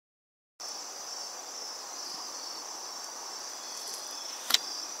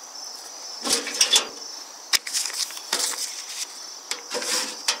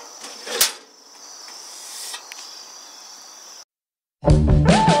What's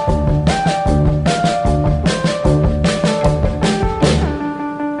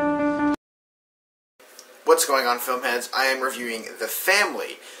going on, Filmheads? I am reviewing The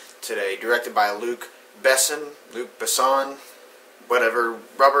Family today, directed by Luc Besson, whatever.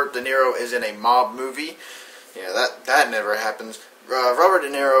 Robert De Niro is in a mob movie. Yeah, that never happens. Robert De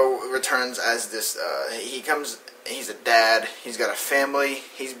Niro returns as this, he's a dad, he's got a family,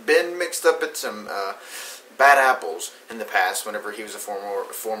 he's been mixed up in some bad apples in the past whenever he was a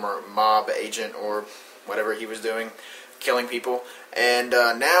former mob agent or whatever he was doing, killing people. And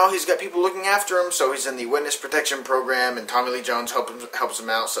now he's got people looking after him, so he's in the witness protection program, and Tommy Lee Jones helps him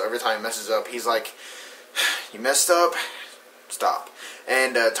out, so every time he messes up, he's like, "You messed up? Stop."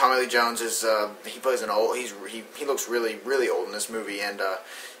 And Tommy Lee Jones is, he plays an old, he looks really, really old in this movie, and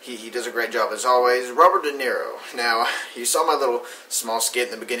he does a great job as always. Robert De Niro. Now, you saw my little small skit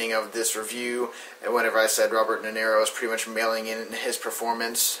in the beginning of this review, and whenever I said Robert De Niro is pretty much mailing in his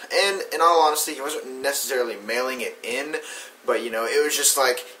performance, and in all honesty, he wasn't necessarily mailing it in, but, you know, it was just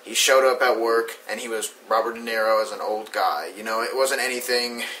like, he showed up at work, and he was Robert De Niro as an old guy. You know, it wasn't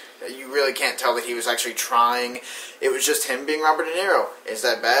anything, you really can't tell that he was actually trying. It was just him being Robert De Niro. Is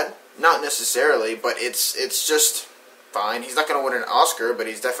that bad? Not necessarily, but it's just fine. He's not going to win an Oscar, but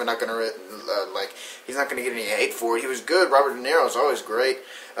he's definitely not going to, he's not going to get any hate for it. He was good. Robert De Niro is always great.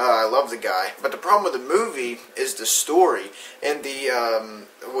 I love the guy. But the problem with the movie is the story and the,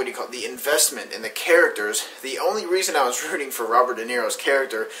 the investment in the characters. The only reason I was rooting for Robert De Niro's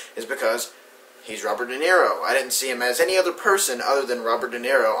character is because he's Robert De Niro. I didn't see him as any other person other than Robert De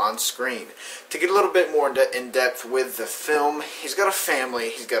Niro on screen. To get a little bit more in depth with the film, he's got a family.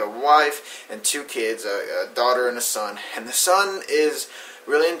 He's got a wife and 2 kids, a daughter and a son. And the son is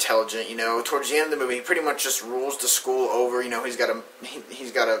really intelligent. You know, towards the end of the movie, he pretty much just rules the school over. You know, he's got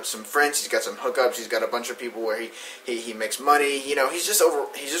some friends. He's got some hookups. He's got a bunch of people where he makes money. You know, he's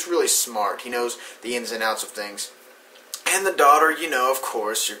just really smart. He knows the ins and outs of things. And the daughter, you know, of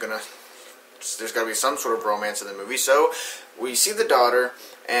course, there's got to be some sort of romance in the movie. So we see the daughter,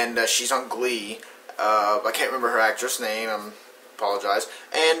 and she's on Glee. I can't remember her actress name. I apologize.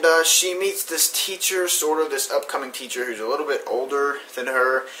 And she meets this teacher, sort of this upcoming teacher who's a little bit older than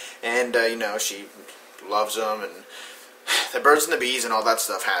her. And you know, she loves him, and the birds and the bees and all that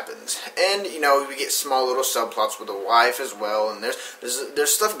stuff happens. And you know, we get small little subplots with the wife as well. And there's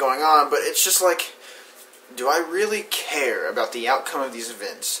stuff going on, but it's just like, do I really care about the outcome of these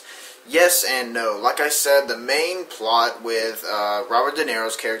events? Yes and no. Like I said, the main plot with Robert De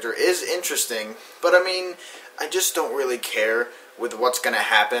Niro's character is interesting, but I mean, I just don't really care with what's going to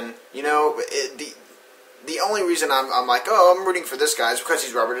happen. You know, the only reason I'm like, oh, I'm rooting for this guy is because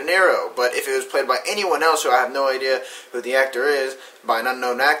he's Robert De Niro. But if it was played by anyone else who I have no idea who the actor is, by an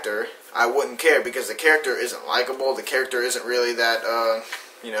unknown actor, I wouldn't care, because the character isn't likable. The character isn't really that,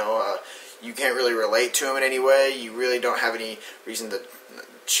 you can't really relate to him in any way. You really don't have any reason to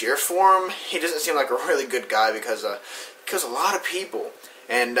cheer for him. He doesn't seem like a really good guy because a lot of people.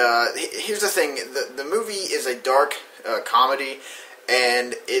 And here's the thing: the movie is a dark comedy,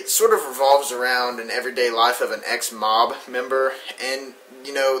 and it sort of revolves around an everyday life of an ex-mob member. And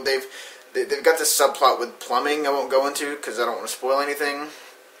you know, they've got this subplot with plumbing. I won't go into because I don't want to spoil anything.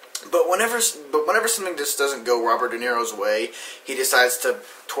 But whenever something just doesn't go Robert De Niro's way, he decides to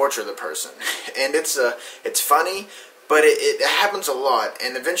torture the person, and it's funny. But it happens a lot,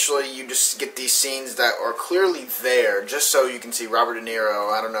 and eventually you just get these scenes that are clearly there just so you can see Robert De Niro,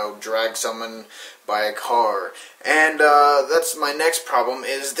 I don't know, drag someone by a car. And that's my next problem,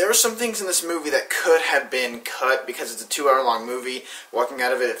 is there are some things in this movie that could have been cut because it's a 2-hour-long movie. Walking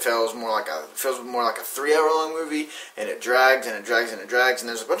out of it, it feels more like a 3-hour-long movie, and it drags and it drags and it drags, and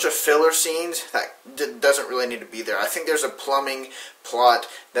there's a bunch of filler scenes that doesn't really need to be there. I think there's a plumbing plot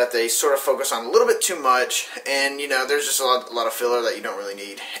that they sort of focus on a little bit too much, and you know, there's just a lot of filler that you don't really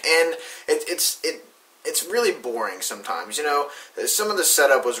need, and it's really boring sometimes. You know, some of the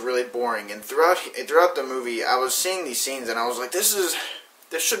setup was really boring, and throughout the movie, I was seeing these scenes, and I was like, this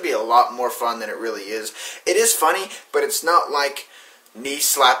should be a lot more fun than it really is. It is funny, but it's not like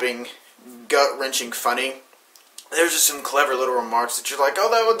knee-slapping, gut-wrenching funny. There's just some clever little remarks that you're like,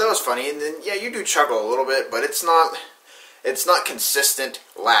 oh, that was funny, and then yeah, you do chuckle a little bit, but it's not consistent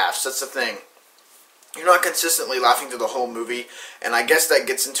laughs. That's the thing. you're not consistently laughing through the whole movie, and I guess that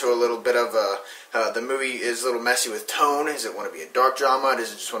gets into a little bit of the movie is a little messy with tone. Does it want to be a dark drama?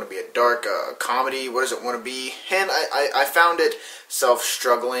 Does it just want to be a dark comedy? What does it want to be? And I found it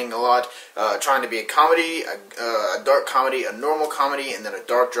struggling a lot, trying to be a comedy, a dark comedy, a normal comedy, and then a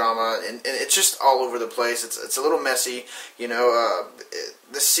dark drama, and it's just all over the place. It's a little messy, you know.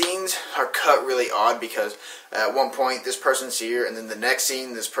 The scenes are cut really odd because at one point this person's here, and then the next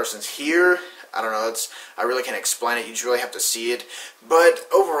scene this person's here. I don't know. I really can't explain it. You just really have to see it. But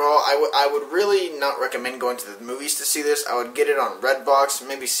overall, I would really not recommend going to the movies to see this. I would get it on Redbox,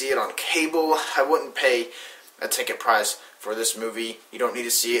 maybe see it on cable. I wouldn't pay a ticket price for this movie. You don't need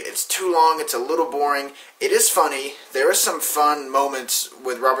to see it. It's too long. It's a little boring. It is funny. There are some fun moments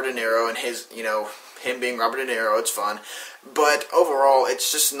with Robert De Niro and his, you know, him being Robert De Niro. It's fun. But overall,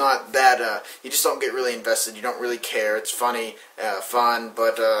 it's just not that, you just don't get really invested. You don't really care. It's funny, fun,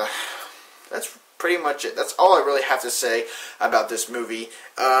 but, that's pretty much it. That's all I really have to say about this movie.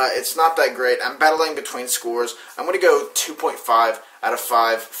 It's not that great. I'm battling between scores. I'm going to go 2.5 out of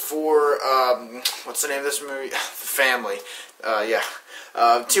 5 for, what's the name of this movie? The Family. Yeah.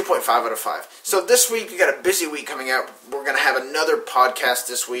 2.5 out of 5. So this week, we got a busy week coming out. We're going to have another podcast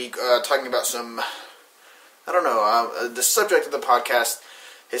this week, talking about some, I don't know, the subject of the podcast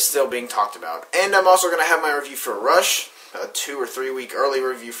is still being talked about. And I'm also going to have my review for Rush. A 2 or 3 week early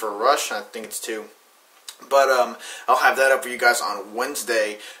review for Rush. I think it's 2. But I'll have that up for you guys on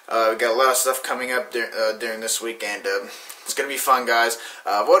Wednesday. We got a lot of stuff coming up during this week, and it's going to be fun, guys.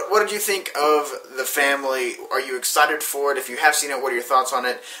 What did you think of The Family? Are you excited for it? If you have seen it, what are your thoughts on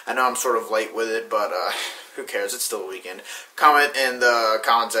it? I know I'm sort of late with it, but who cares? It's still a weekend. Comment in the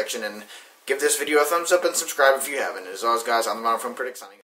comment section and give this video a thumbs up and subscribe if you haven't. As always, guys, I'm the Modern Film Critic signing.